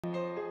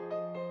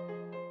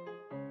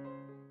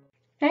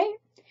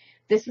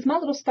This is my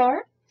little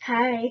star.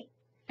 Hi.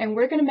 And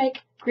we're going to make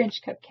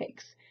Grinch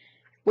cupcakes.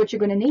 What you're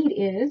going to need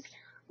is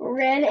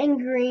red and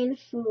green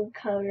food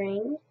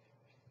coloring,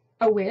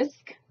 a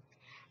whisk,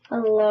 a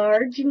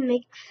large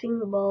mixing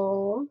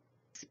bowl,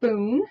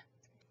 spoon,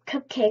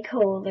 cupcake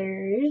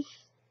holders,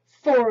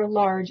 4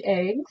 large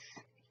eggs,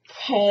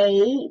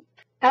 tape,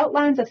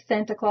 outlines of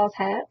Santa Claus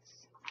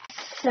hats,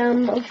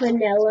 some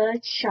vanilla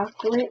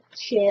chocolate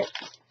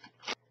chips,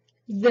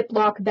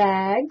 Ziploc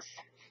bags,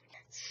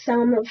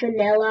 some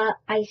vanilla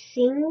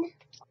icing,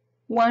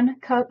 1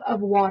 cup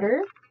of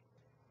water,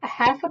 a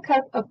half a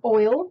cup of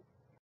oil,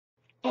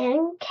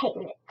 and cake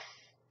mix,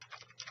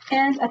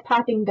 and a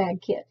piping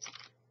bag kit.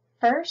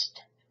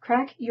 First,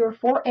 crack your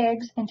 4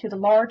 eggs into the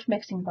large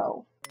mixing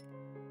bowl.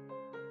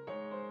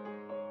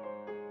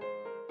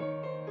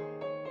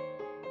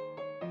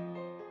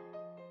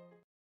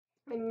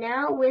 And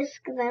now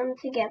whisk them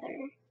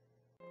together.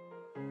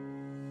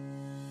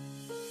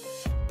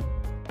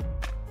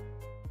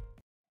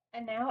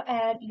 And now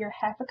add your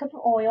half a cup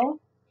of oil.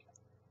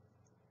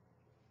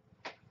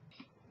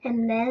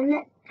 And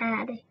then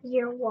add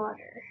your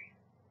water.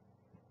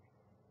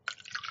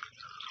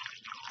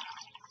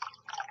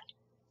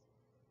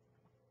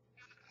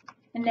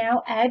 And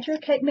now add your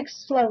cake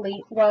mix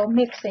slowly while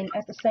mixing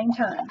at the same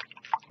time.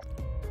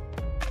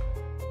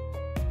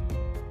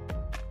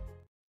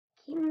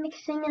 Keep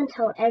mixing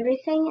until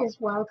everything is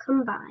well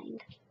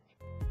combined.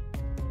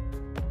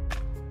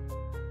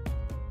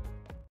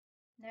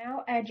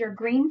 Now add your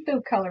green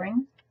food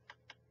coloring.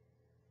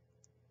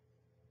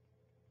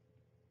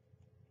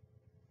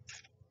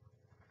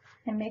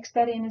 And mix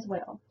that in as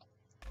well.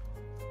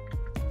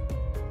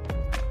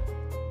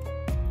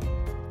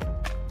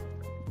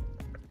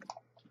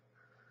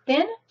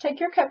 Then take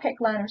your cupcake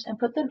liners and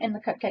put them in the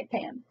cupcake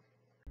pan.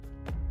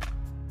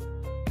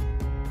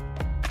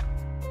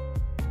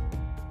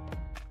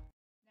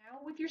 Now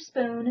with your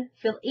spoon,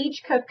 fill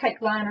each cupcake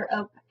liner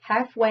up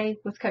halfway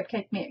with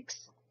cupcake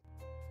mix.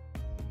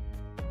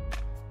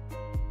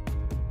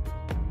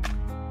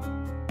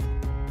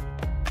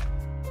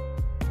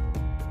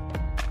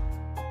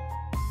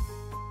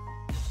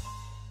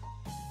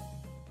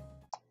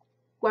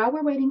 While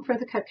we're waiting for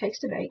the cupcakes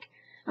to bake,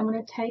 I'm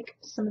going to take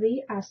some of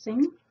the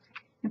icing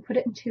and put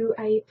it into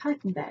a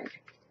piping bag.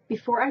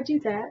 Before I do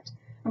that,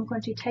 I'm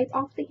going to tape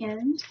off the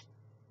end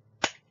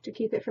to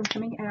keep it from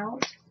coming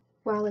out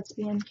while it's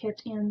being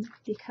kept in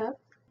the cup,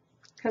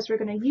 because we're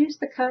going to use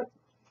the cup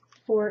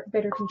for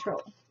better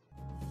control.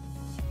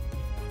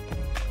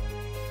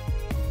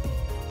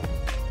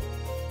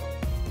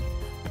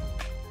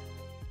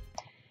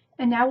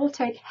 And now we'll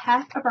take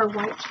half of our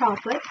white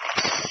chocolate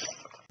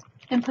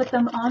and put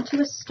them onto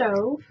a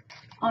stove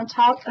on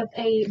top of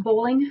a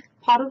boiling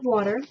pot of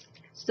water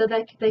so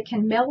that they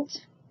can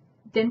melt.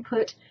 Then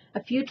put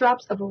a few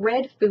drops of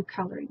red food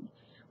coloring.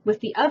 With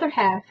the other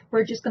half,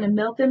 we're just going to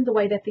melt them the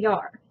way that they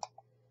are.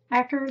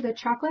 After the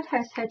chocolate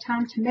has had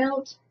time to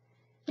melt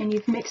and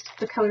you've mixed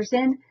the colors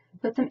in,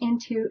 put them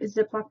into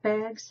Ziploc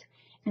bags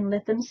and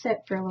let them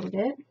set for a little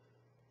bit.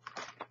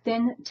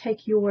 Then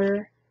take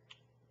your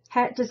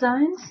hat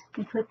designs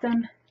and put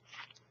them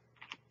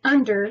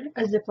under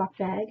a Ziploc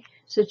bag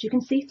so that you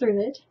can see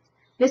through it.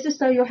 This is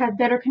so you'll have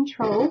better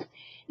control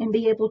and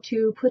be able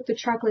to put the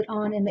chocolate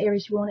on in the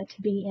areas you want it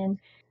to be in.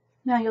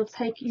 Now you'll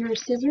take your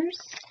scissors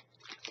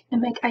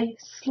and make a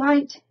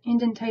slight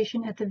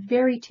indentation at the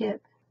very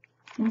tip.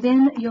 And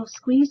then you'll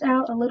squeeze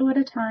out a little at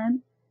a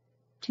time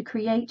to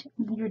create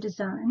your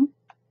design.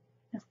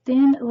 A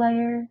thin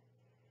layer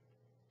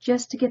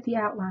just to get the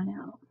outline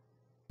out.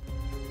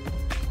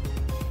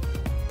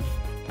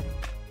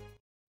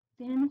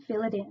 Then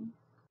fill it in.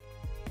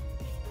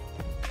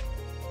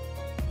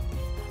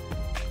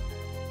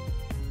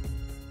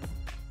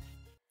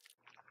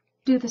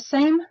 Do the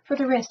same for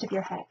the rest of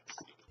your hats.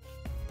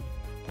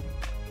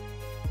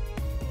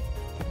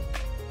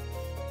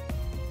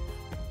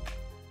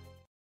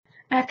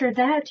 After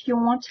that,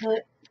 you'll want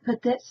to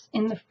put this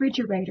in the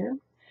refrigerator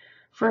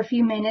for a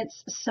few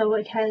minutes so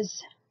it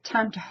has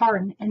time to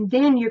harden. And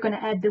then you're going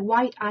to add the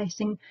white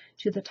icing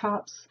to the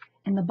tops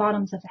and the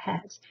bottoms of the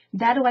hats.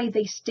 That way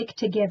they stick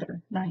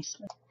together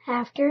nicely.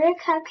 After the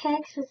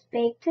cupcakes is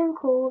baked and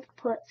cooled,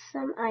 put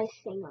some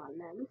icing on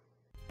them.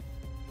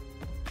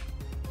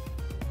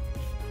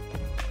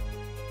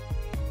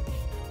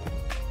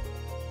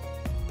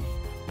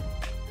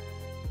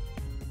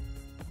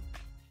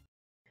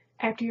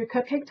 After your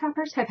cupcake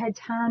toppers have had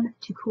time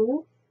to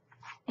cool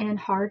and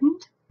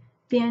hardened,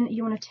 then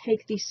you want to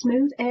take the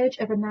smooth edge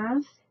of a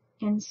knife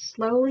and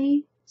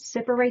slowly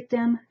separate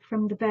them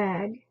from the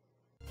bag.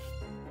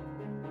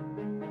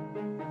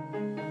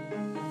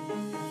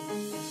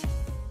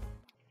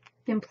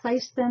 Then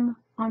place them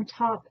on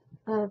top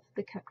of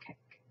the cupcake.